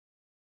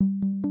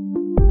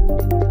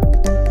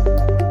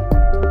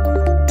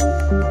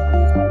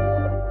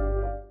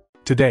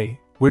Today,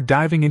 we're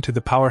diving into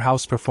the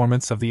powerhouse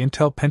performance of the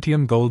Intel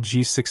Pentium Gold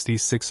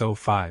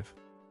G6605.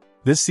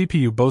 This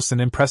CPU boasts an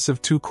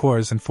impressive 2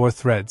 cores and 4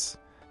 threads,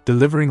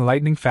 delivering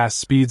lightning-fast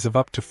speeds of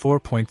up to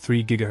 4.3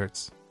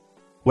 GHz.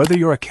 Whether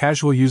you're a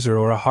casual user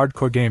or a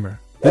hardcore gamer,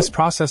 this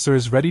processor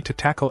is ready to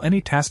tackle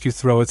any task you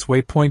throw its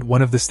way.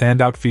 One of the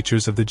standout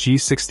features of the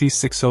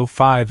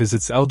G6605 is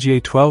its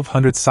LGA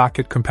 1200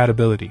 socket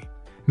compatibility,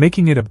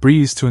 making it a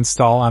breeze to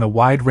install on a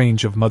wide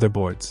range of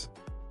motherboards.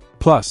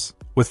 Plus,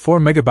 with 4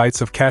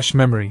 MB of cache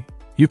memory,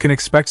 you can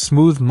expect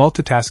smooth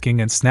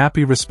multitasking and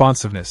snappy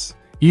responsiveness,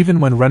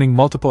 even when running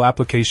multiple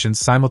applications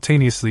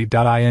simultaneously.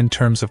 In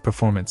terms of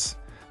performance,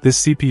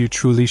 this CPU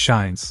truly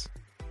shines.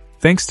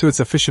 Thanks to its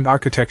efficient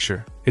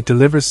architecture, it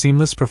delivers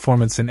seamless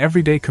performance in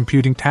everyday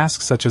computing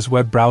tasks such as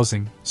web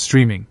browsing,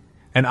 streaming,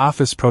 and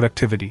office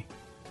productivity.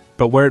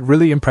 But where it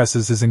really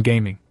impresses is in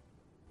gaming.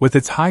 With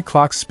its high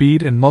clock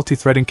speed and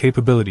multi-threading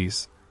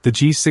capabilities, the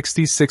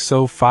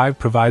G6605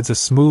 provides a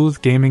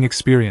smooth gaming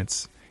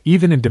experience,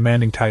 even in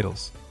demanding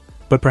titles.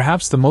 But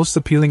perhaps the most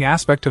appealing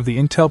aspect of the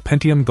Intel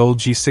Pentium Gold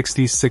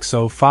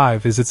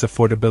G6605 is its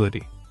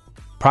affordability.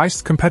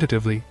 Priced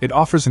competitively, it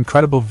offers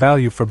incredible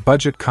value for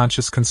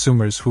budget-conscious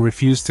consumers who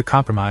refuse to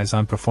compromise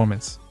on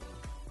performance.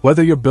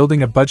 Whether you're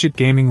building a budget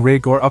gaming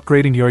rig or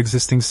upgrading your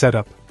existing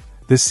setup,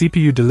 this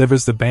CPU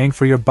delivers the bang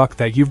for your buck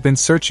that you've been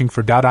searching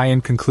for.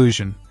 In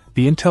conclusion,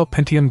 the Intel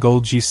Pentium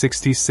Gold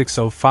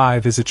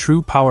G6605 is a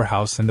true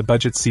powerhouse in the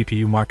budget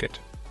CPU market.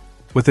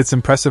 With its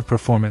impressive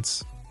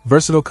performance,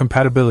 versatile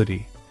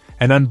compatibility,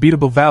 and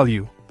unbeatable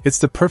value, it's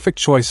the perfect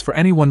choice for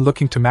anyone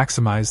looking to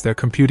maximize their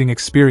computing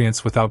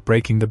experience without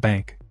breaking the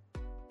bank.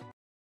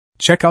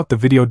 Check out the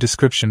video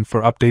description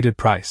for updated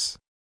price.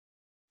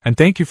 And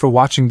thank you for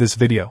watching this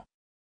video.